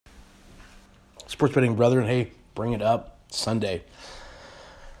Sports betting brethren, hey, bring it up. Sunday.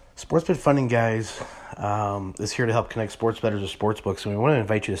 Sports Bet Funding, guys, is here to help connect sports bettors to sports books. And we want to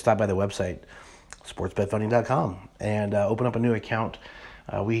invite you to stop by the website, sportsbetfunding.com, and open up a new account.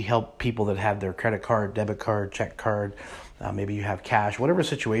 We help people that have their credit card, debit card, check card. Maybe you have cash, whatever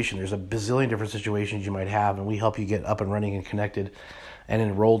situation. There's a bazillion different situations you might have, and we help you get up and running and connected and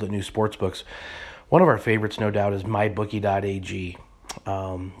enrolled at new sports books. One of our favorites, no doubt, is mybookie.ag.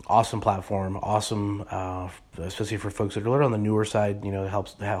 Awesome platform, awesome, especially for folks that are a little on the newer side. You know, it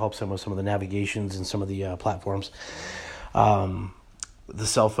helps them with some of the navigations and some of the platforms. The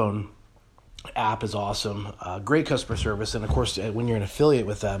cell phone app is awesome, great customer service, and of course, when you're an affiliate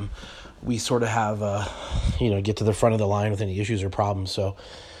with them, we sort of have, get to the front of the line with any issues or problems. So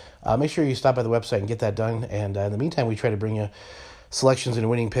make sure you stop by the website and get that done. And in the meantime, we try to bring you selections and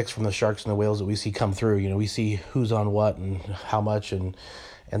winning picks from the Sharks and the Whales that we see come through. You know, we see who's on what and how much, and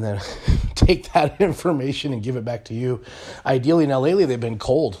then take that information and give it back to you. Ideally, now lately they've been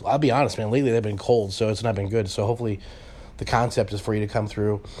cold. I'll be honest, man. Lately they've been cold, so it's not been good. So hopefully the concept is for you to come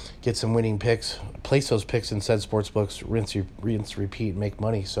through, get some winning picks, place those picks in said sports books, rinse, repeat, and make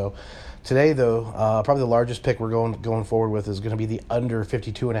money. So today, though, probably the largest pick we're going forward with is going to be the under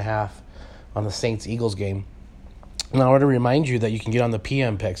 52.5 on the Saints-Eagles game. Now, I want to remind you that you can get on the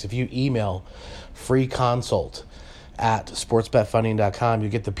PM picks. If you email free consult at sportsbetfunding.com, you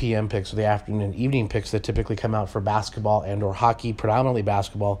get the PM picks, or the afternoon and evening picks that typically come out for basketball and or hockey, predominantly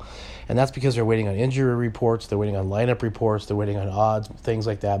basketball. And that's because they're waiting on injury reports, they're waiting on lineup reports, they're waiting on odds, things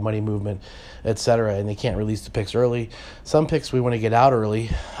like that, money movement, etc. And they can't release the picks early. Some picks we want to get out early,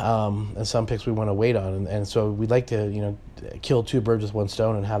 and some picks we want to wait on. And so we'd like to, kill two birds with one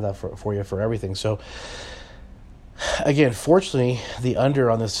stone and have that for you for everything. So again, fortunately, the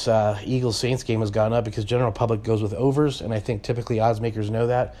under on this Eagles-Saints game has gone up because general public goes with overs, and I think typically odds makers know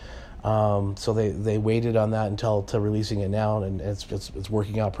that. So they waited on that until releasing it now, and it's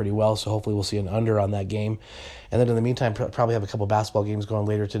working out pretty well. So hopefully we'll see an under on that game. And then in the meantime, probably have a couple basketball games going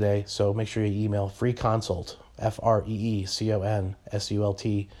later today. So make sure you email free consult, FREECONSULT,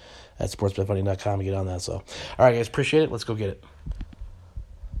 at sportsbetfunding.com to get on that. So, all right, guys, appreciate it. Let's go get it.